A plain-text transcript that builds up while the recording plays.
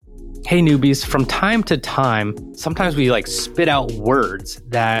Hey newbies, from time to time, sometimes we spit out words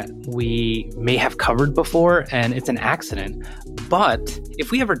that we may have covered before and it's an accident. But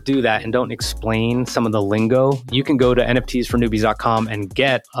if we ever do that and don't explain some of the lingo, you can go to nftsfornewbies.com and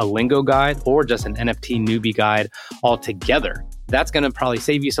get a lingo guide or just an NFT newbie guide altogether. That's going to probably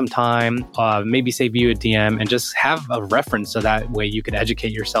save you some time, maybe save you a DM, and just have a reference so that way you can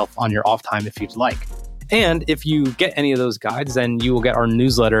educate yourself on your off time if you'd like. And if you get any of those guides, then you will get our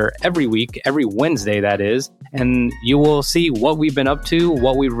newsletter every week, every Wednesday, that is. And you will see what we've been up to,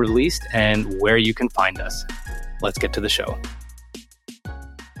 what we've released, and where you can find us. Let's get to the show.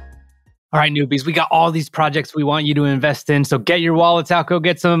 All right, newbies, we got all these projects we want you to invest in. So get your wallets out, go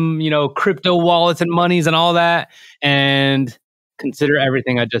get some, crypto wallets and monies and all that. And consider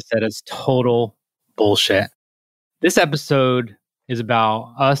everything I just said as total bullshit. This episode is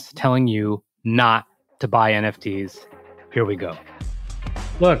about us telling you not to buy NFTs. Here we go.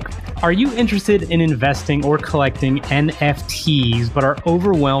 Look, are you interested in investing or collecting NFTs but are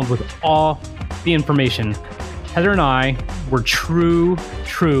overwhelmed with all the information? Heather and I, we're true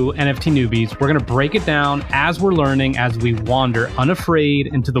NFT newbies. We're going to break it down as we're learning, as we wander unafraid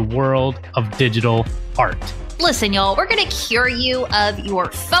into the world of digital art. Listen, y'all, we're going to cure you of your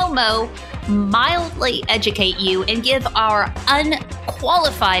FOMO, mildly educate you, and give our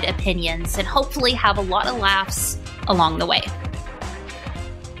unqualified opinions, and hopefully have a lot of laughs along the way.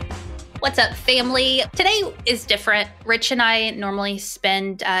 What's up, family? Today is different. Rich and I normally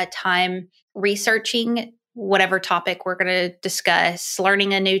spend time researching whatever topic we're going to discuss,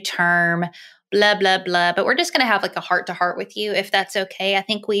 learning a new term, blah, blah, blah. But we're just going to have a heart-to-heart with you, if that's okay. I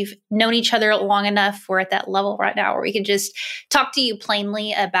think we've known each other long enough. We're at that level right now where we can just talk to you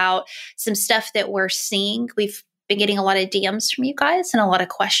plainly about some stuff that we're seeing. We've been getting a lot of DMs from you guys and a lot of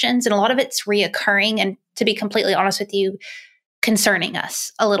questions, and a lot of it's reoccurring. And to be completely honest with you, concerning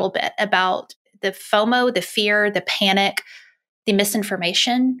us a little bit about the FOMO, the fear, the panic, the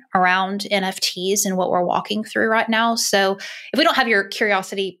misinformation around NFTs and what we're walking through right now. So if we don't have your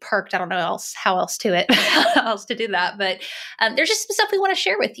curiosity perked, I don't know how else to do that. But there's just some stuff we want to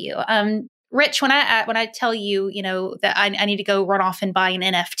share with you. Rich, when I tell you, that I need to go run off and buy an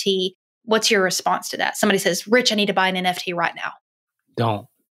NFT, what's your response to that? Somebody says, Rich, I need to buy an NFT right now. Don't.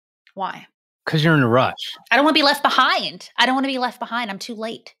 Why? Because you're in a rush. I don't want to be left behind. I'm too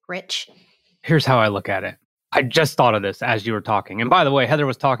late, Rich. Here's how I look at it. I just thought of this as you were talking. And by the way, Heather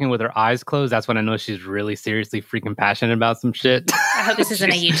was talking with her eyes closed. That's when I know she's really seriously freaking passionate about some shit. I hope this isn't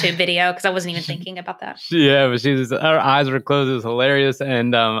a YouTube video because I wasn't even thinking about that. Yeah, but her eyes were closed. It was hilarious.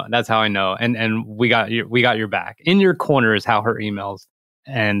 And that's how I know. And we got your back. In your corner is how her emails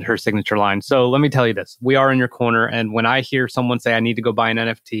and her signature line. So let me tell you this. We are in your corner. And when I hear someone say, I need to go buy an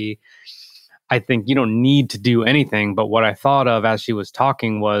NFT, I think you don't need to do anything. But what I thought of as she was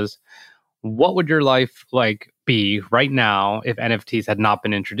talking was, what would your life be right now if NFTs had not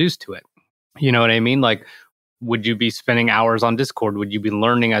been introduced to it? You know what I mean? Would you be spending hours on Discord? Would you be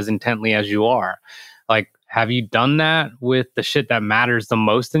learning as intently as you are? Have you done that with the shit that matters the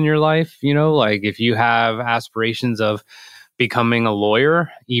most in your life? If you have aspirations of becoming a lawyer,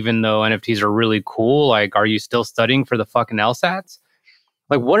 even though NFTs are really cool, are you still studying for the fucking LSATs?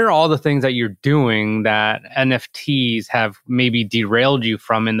 What are all the things that you're doing that NFTs have maybe derailed you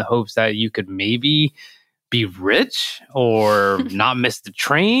from in the hopes that you could maybe be rich or not miss the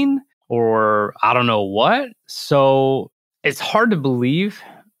train or I don't know what? So it's hard to believe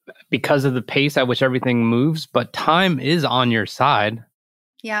because of the pace at which everything moves, but time is on your side.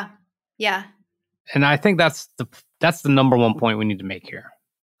 Yeah. Yeah. And I think that's the number one point we need to make here.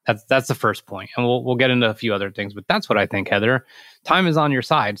 That's the first point. And we'll get into a few other things, but that's what I think, Heather. Time is on your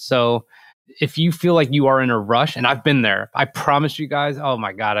side. So if you feel like you are in a rush, and I've been there, I promise you guys, oh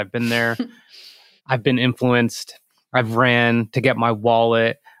my God, I've been there. I've been influenced. I've ran to get my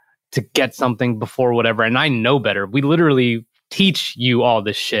wallet, to get something before whatever. And I know better. We literally teach you all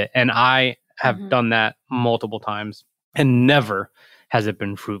this shit. And I have done that multiple times and never has it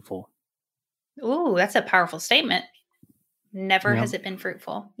been fruitful. Ooh, that's a powerful statement. Never has it been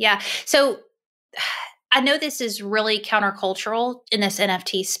fruitful. Yeah. So I know this is really countercultural in this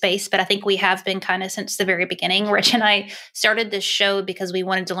NFT space, but I think we have been kind of since the very beginning. Rich and I started this show because we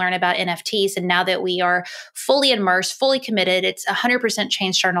wanted to learn about NFTs. And now that we are fully immersed, fully committed, it's 100%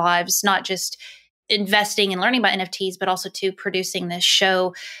 changed our lives, not just investing and learning about NFTs, but also to producing this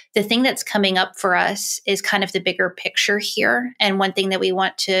show. The thing that's coming up for us is kind of the bigger picture here. And one thing that we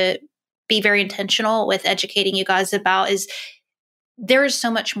want to be very intentional with educating you guys about is there is so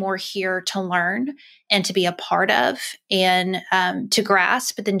much more here to learn and to be a part of and to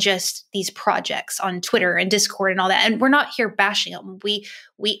grasp than just these projects on Twitter and Discord and all that. And we're not here bashing them.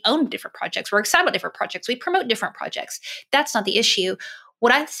 We own different projects. We're excited about different projects. We promote different projects. That's not the issue.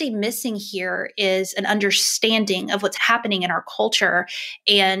 What I see missing here is an understanding of what's happening in our culture.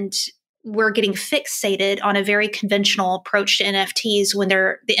 And we're getting fixated on a very conventional approach to NFTs when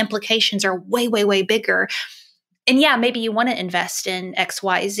the implications are way, way, way bigger. And yeah, maybe you want to invest in X,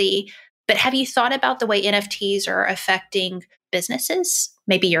 Y, Z, but have you thought about the way NFTs are affecting businesses?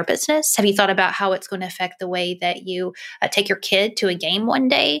 Maybe your business? Have you thought about how it's going to affect the way that you take your kid to a game one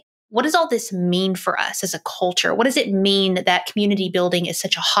day? What does all this mean for us as a culture? What does it mean that community building is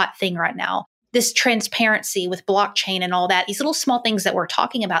such a hot thing right now? This transparency with blockchain and all that, these little small things that we're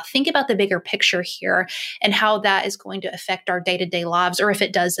talking about, think about the bigger picture here and how that is going to affect our day-to-day lives, or if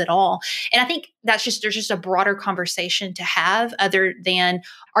it does at all. And I think there's just a broader conversation to have other than,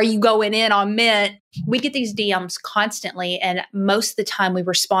 are you going in on Mint? We get these DMs constantly, and most of the time we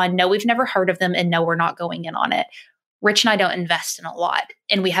respond, no, we've never heard of them, and no, we're not going in on it. Rich and I don't invest in a lot,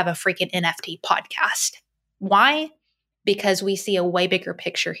 and we have a freaking NFT podcast. Why? Because we see a way bigger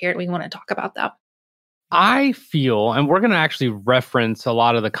picture here and we want to talk about that. I feel, and we're going to actually reference a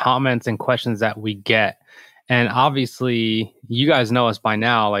lot of the comments and questions that we get. And obviously, you guys know us by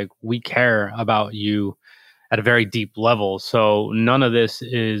now, like we care about you at a very deep level. So none of this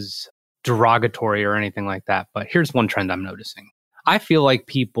is derogatory or anything like that. But here's one trend I'm noticing. I feel like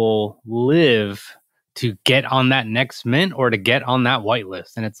people live to get on that next mint or to get on that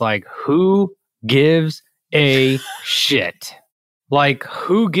whitelist. And it's like, who gives a shit? Like,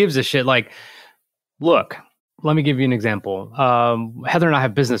 who gives a shit? Like, look, let me give you an example. Heather and I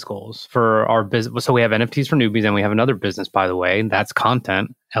have business goals for our business. So we have NFTs for newbies, and we have another business, by the way. That's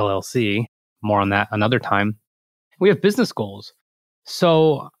Content LLC. More on that another time. We have business goals.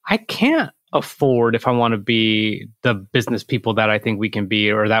 So I can't afford, if I want to be the business people that I think we can be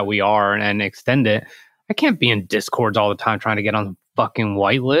or that we are and extend it, I can't be in Discords all the time trying to get on the fucking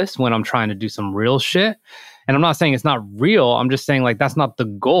whitelist when I'm trying to do some real shit. And I'm not saying it's not real. I'm just saying, like, that's not the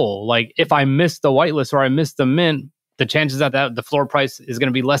goal. Like, if I miss the whitelist or I miss the mint, the chances that the floor price is going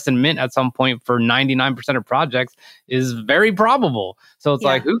to be less than mint at some point for 99% of projects is very probable. So it's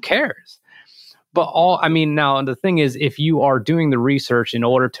like, who cares? But now the thing is, if you are doing the research in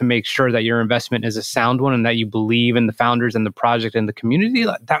order to make sure that your investment is a sound one and that you believe in the founders and the project and the community,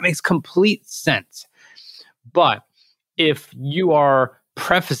 that makes complete sense. But if you are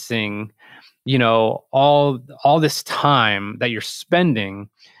prefacing, all this time that you're spending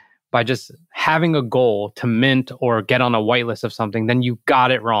by just having a goal to mint or get on a whitelist of something, then you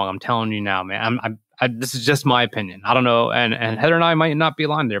got it wrong. I'm telling you now, man. This is just my opinion. I don't know, and Heather and I might not be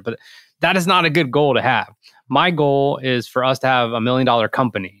aligned there, but that is not a good goal to have. My goal is for us to have $1 million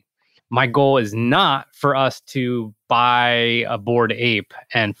company. My goal is not for us to buy a Bored Ape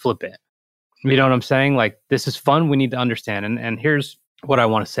and flip it. You know what I'm saying? Like, this is fun. We need to understand. And here's what I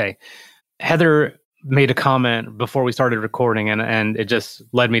want to say. Heather made a comment before we started recording, and it just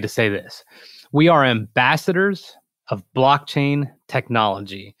led me to say this. We are ambassadors of blockchain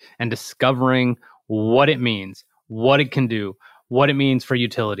technology and discovering what it means, what it can do, what it means for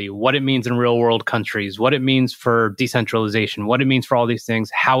utility, what it means in real world countries, what it means for decentralization, what it means for all these things,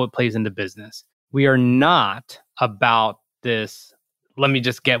 how it plays into business. We are not about this, let me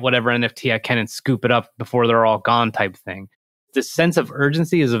just get whatever NFT I can and scoop it up before they're all gone type thing. The sense of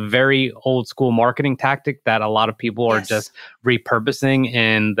urgency is a very old school marketing tactic that a lot of people are just repurposing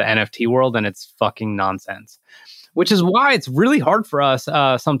in the NFT world, and it's fucking nonsense. Which is why it's really hard for us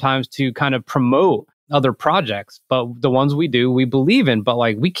sometimes to kind of promote other projects, but the ones we do, we believe in. But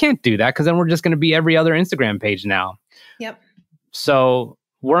like, we can't do that because then we're just going to be every other Instagram page now. Yep. So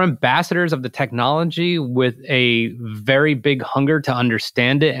we're ambassadors of the technology with a very big hunger to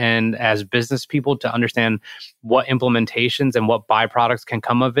understand it, and as business people to understand what implementations and what byproducts can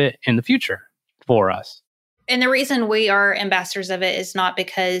come of it in the future for us. And the reason we are ambassadors of it is not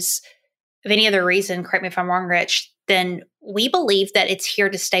because of any other reason, correct me if I'm wrong, Rich, then we believe that it's here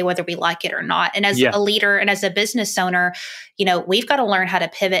to stay whether we like it or not. And as a leader and as a business owner, we've got to learn how to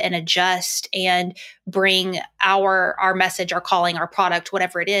pivot and adjust and bring our message, our calling, our product,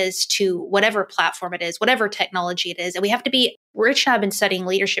 whatever it is, to whatever platform it is, whatever technology it is. And we have to be, Rich and I have been studying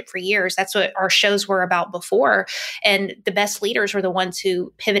leadership for years. That's what our shows were about before. And the best leaders were the ones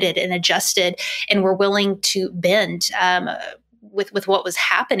who pivoted and adjusted and were willing to bend. with what was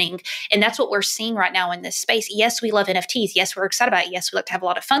happening. And that's what we're seeing right now in this space. Yes, we love NFTs. Yes, we're excited about it. Yes, we like to have a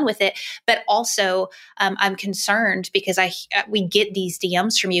lot of fun with it. But also, I'm concerned because we get these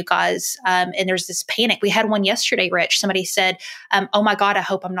DMs from you guys, and there's this panic. We had one yesterday, Rich. Somebody said, "Oh my God, I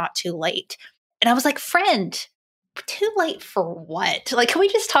hope I'm not too late." And I was like, "Friend, too late for what? Like, can we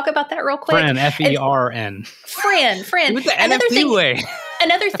just talk about that real quick?" Fern, F-E-R-N. Friend. With the NFT way.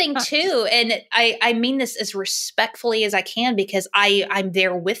 Another thing too, and I mean this as respectfully as I can because I'm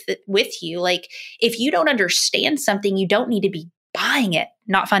there with you. Like, if you don't understand something, you don't need to be buying it.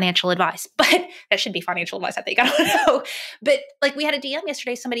 Not financial advice, but that should be financial advice, I think. I don't know. But like, we had a DM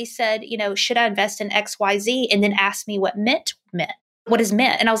yesterday. Somebody said, should I invest in XYZ? And then asked me what meant. What is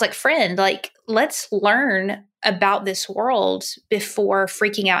meant? And I was like, friend, like, let's learn about this world before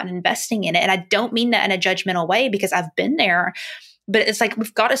freaking out and investing in it. And I don't mean that in a judgmental way because I've been there. But it's like,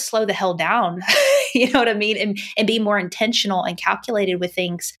 we've got to slow the hell down, you know what I mean? And be more intentional and calculated with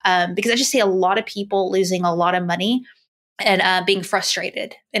things. Because I just see a lot of people losing a lot of money and being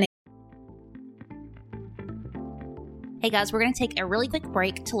frustrated. Hey guys, we're going to take a really quick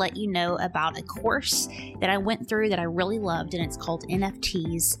break to let you know about a course that I went through that I really loved, and it's called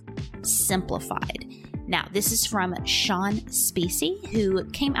NFTs Simplified. Now, this is from Sean Spacey, who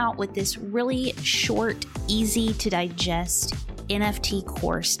came out with this really short, easy to digest NFT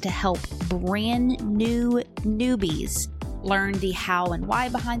course to help brand new newbies learn the how and why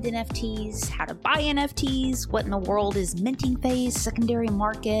behind NFTs, how to buy NFTs, what in the world is minting phase, secondary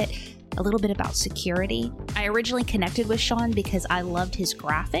market, a little bit about security. I originally connected with Sean because I loved his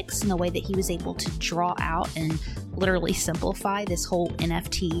graphics and the way that he was able to draw out and literally simplify this whole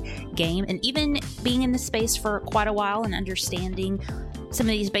NFT game. And even being in the space for quite a while and understanding some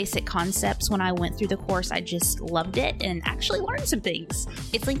of these basic concepts when I went through the course, I just loved it and actually learned some things.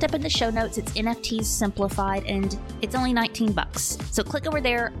 It's linked up in the show notes. It's NFTs Simplified, and it's only $19. So click over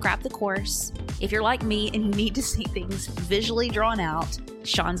there, grab the course. If you're like me and you need to see things visually drawn out,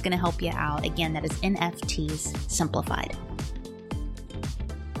 Sean's going to help you out. Again, that is NFTs Simplified.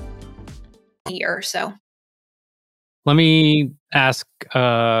 A year or so. Let me ask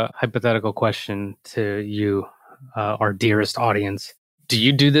a hypothetical question to you, our dearest audience. Do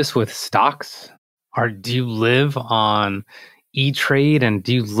you do this with stocks? Or do you live on E-Trade, and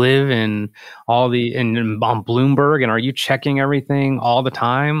do you live in on Bloomberg, and are you checking everything all the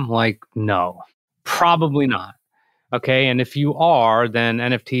time? Like, no, probably not. Okay. And if you are, then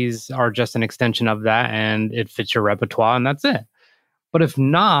NFTs are just an extension of that, and it fits your repertoire, and that's it. But if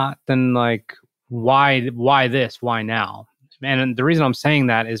not, then like, why this? Why now? And the reason I'm saying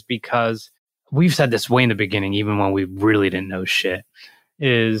that is because we've said this way in the beginning, even when we really didn't know shit,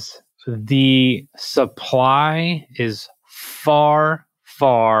 is the supply is far,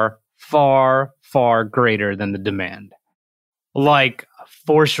 far, far, far greater than the demand. Like,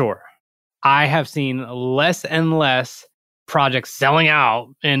 for sure. I have seen less and less projects selling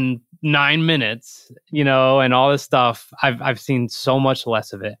out in 9 minutes, and all this stuff. I've seen so much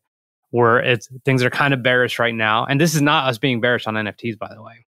less of it, where things are kind of bearish right now. And this is not us being bearish on NFTs, by the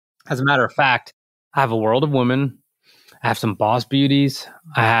way. As a matter of fact, I have a World of Women. I have some Boss Beauties.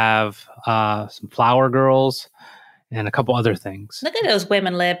 I have some Flower Girls and a couple other things. Look at those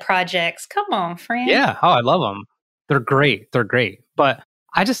women-led projects. Come on, friend. Yeah. Oh, I love them. They're great. But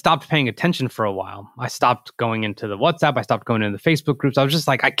I just stopped paying attention for a while. I stopped going into the WhatsApp. I stopped going into the Facebook groups. I was just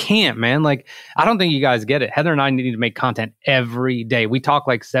like, I can't, man. Like, I don't think you guys get it. Heather and I need to make content every day. We talk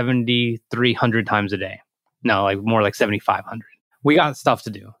like 7,300 times a day. No, like more like 7,500. We got stuff to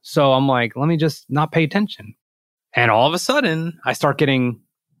do. So I'm like, let me just not pay attention. And all of a sudden, I start getting,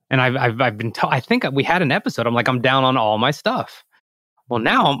 and I've been told, I think we had an episode. I'm like, I'm down on all my stuff. Well,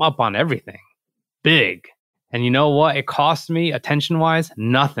 now I'm up on everything. Big. And you know what? It cost me, attention-wise,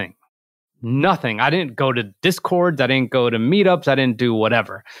 nothing. I didn't go to Discords. I didn't go to meetups. I didn't do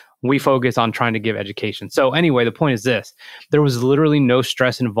whatever. We focus on trying to give education. So anyway, the point is this. There was literally no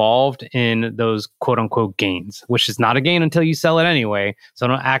stress involved in those quote-unquote gains, which is not a gain until you sell it anyway. So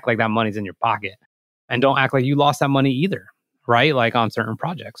don't act like that money's in your pocket. And don't act like you lost that money either, right? Like on certain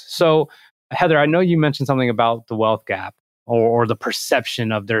projects. So Heather, I know you mentioned something about the wealth gap. Or the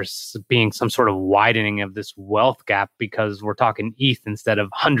perception of there's being some sort of widening of this wealth gap because we're talking ETH instead of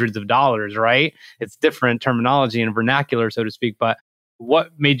hundreds of dollars, right? It's different terminology and vernacular, so to speak. But what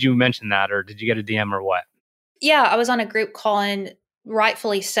made you mention that? Or did you get a DM or what? Yeah, I was on a group call, and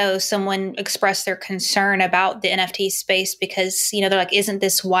rightfully so, someone expressed their concern about the NFT space because, they're like, isn't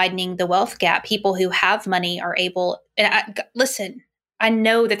this widening the wealth gap? People who have money are able, and listen, I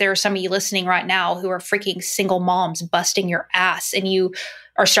know that there are some of you listening right now who are freaking single moms busting your ass and you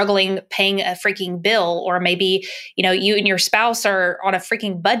are struggling paying a freaking bill, or maybe, you and your spouse are on a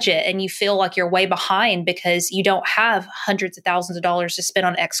freaking budget and you feel like you're way behind because you don't have hundreds of thousands of dollars to spend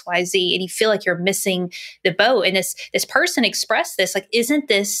on XYZ and you feel like you're missing the boat. And this person expressed this, like, doesn't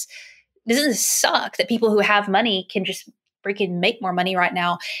this suck that people who have money can just freaking make more money right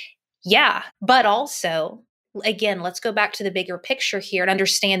now? Yeah, but also, again, let's go back to the bigger picture here and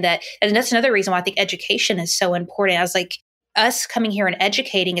understand that, and that's another reason why I think education is so important. I was like, us coming here and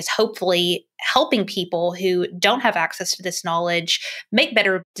educating is hopefully helping people who don't have access to this knowledge make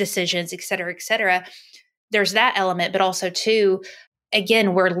better decisions, et cetera, et cetera. There's that element, but also too,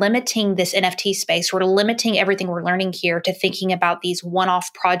 again, we're limiting this NFT space. We're limiting everything we're learning here to thinking about these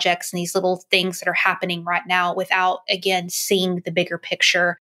one-off projects and these little things that are happening right now without, again, seeing the bigger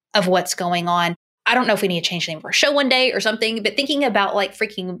picture of what's going on. I don't know if we need to change the name of our show one day or something, but thinking about like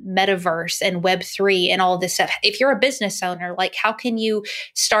freaking metaverse and Web3 and all of this stuff. If you're a business owner, like, how can you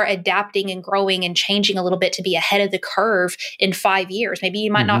start adapting and growing and changing a little bit to be ahead of the curve in 5 years? Maybe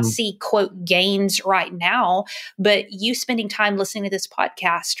you might not see quote gains right now, but you spending time listening to this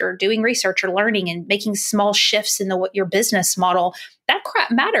podcast or doing research or learning and making small shifts in your business model, that crap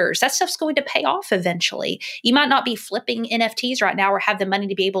matters. That stuff's going to pay off eventually. You might not be flipping NFTs right now or have the money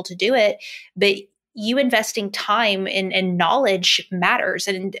to be able to do it, but you investing time and knowledge matters.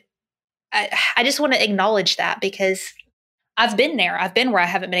 And I just want to acknowledge that because I've been there. I've been where I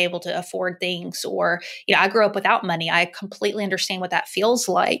haven't been able to afford things, or, I grew up without money. I completely understand what that feels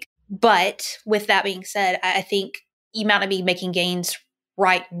like. But with that being said, I think you might not be making gains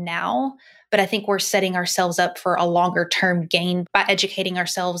right now, but I think we're setting ourselves up for a longer term gain by educating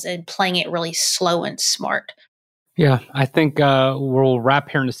ourselves and playing it really slow and smart. Yeah, I think we'll wrap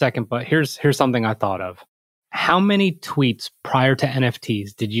here in a second, but here's something I thought of. How many tweets prior to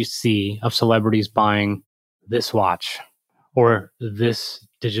NFTs did you see of celebrities buying this watch or this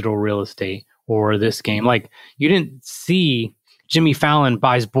digital real estate or this game? Like, you didn't see Jimmy Fallon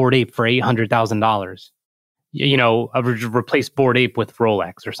buys Bored Ape for $800,000. Replace Bored Ape with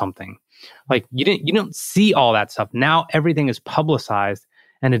Rolex or something. Like, you don't see all that stuff. Now everything is publicized,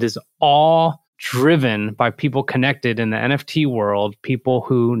 and it is all driven by people connected in the NFT world, people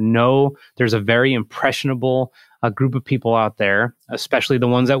who know there's a very impressionable group of people out there, especially the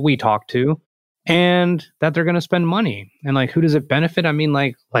ones that we talk to, and that they're going to spend money. And like, who does it benefit? I mean,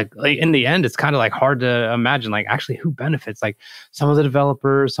 like in the end, it's kind of like hard to imagine, like, actually who benefits? Like, some of the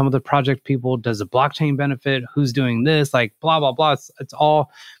developers, some of the project people, does the blockchain benefit? Who's doing this? Like, blah, blah, blah. It's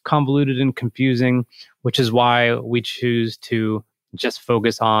all convoluted and confusing, which is why we choose to just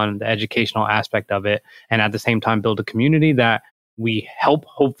focus on the educational aspect of it, and at the same time build a community that we help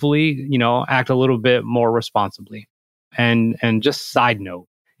hopefully, act a little bit more responsibly. And just side note,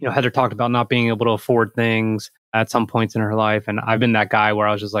 Heather talked about not being able to afford things at some points in her life, and I've been that guy where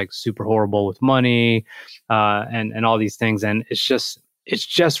I was just like super horrible with money, and all these things. And it's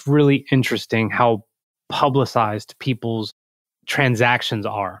just really interesting how publicized people's transactions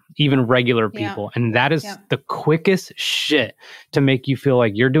are, even regular people. Yeah. And that is the quickest shit to make you feel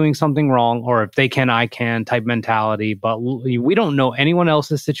like you're doing something wrong, or if they can, I can type mentality. But we don't know anyone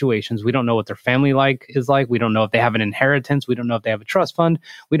else's situations. We don't know what their family is like. We don't know if they have an inheritance. We don't know if they have a trust fund.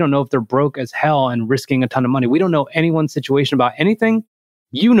 We don't know if they're broke as hell and risking a ton of money. We don't know anyone's situation about anything.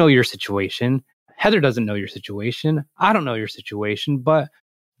 You know your situation. Heather doesn't know your situation. I don't know your situation, but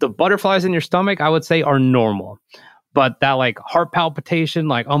the butterflies in your stomach, I would say, are normal. But that like heart palpitation,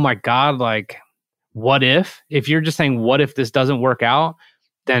 like, oh my God, like, what if you're just saying, what if this doesn't work out,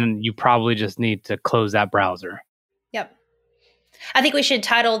 then you probably just need to close that browser. Yep. I think we should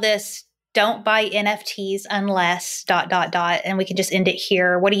title this, "Don't Buy NFTs Unless ... And we can just end it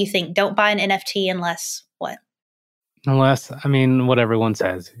here. What do you think? Don't buy an NFT unless what? Unless, I mean, what everyone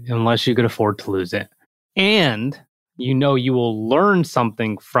says, unless you could afford to lose it. And you will learn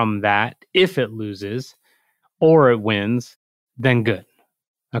something from that if it loses. Or it wins, then good.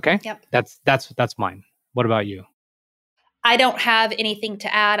 Okay? Yep. That's mine. What about you? I don't have anything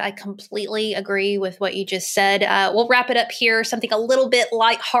to add. I completely agree with what you just said. We'll wrap it up here. Something a little bit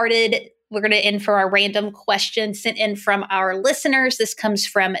lighthearted. We're going to end for our random question sent in from our listeners. This comes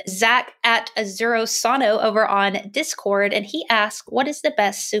from Zach at Azurosano over on Discord. And he asks, what is the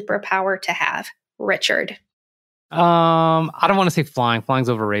best superpower to have? Richard. I don't want to say flying. Flying's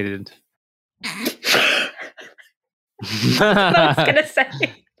overrated. I was gonna say.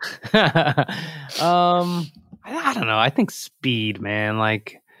 I don't know. I think speed, man.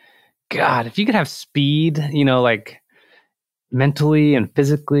 Like, God, if you could have speed, like mentally and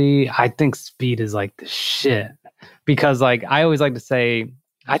physically, I think speed is like the shit. because like I always like to say,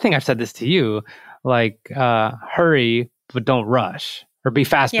 I think I've said this to you, like hurry but don't rush, or be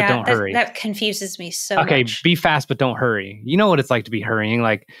fast but don't hurry. That confuses me so much. Okay, be fast but don't hurry. You know what it's like to be hurrying,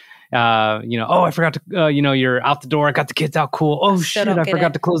 like oh, I forgot to you're out the door, I got the kids out, cool. Oh shit, I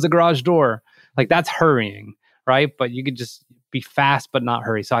forgot to close the garage door. Like that's hurrying, right? But you could just be fast but not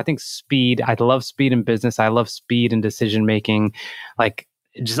hurry. So I think speed, I love speed in business. I love speed in decision making. Like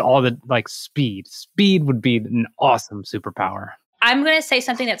just all the like speed would be an awesome superpower. I'm going to say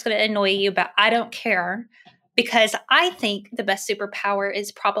something that's going to annoy you, but I don't care, because I think the best superpower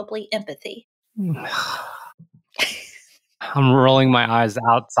is probably empathy. I'm rolling my eyes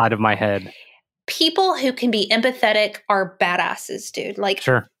outside of my head. People who can be empathetic are badasses, dude. Like,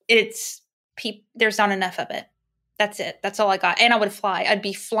 sure. There's not enough of it. That's it. That's all I got. And I would fly. I'd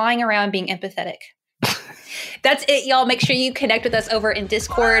be flying around being empathetic. That's it, y'all. Make sure you connect with us over in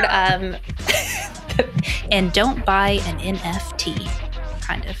Discord. And don't buy an NFT,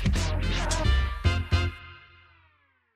 kind of.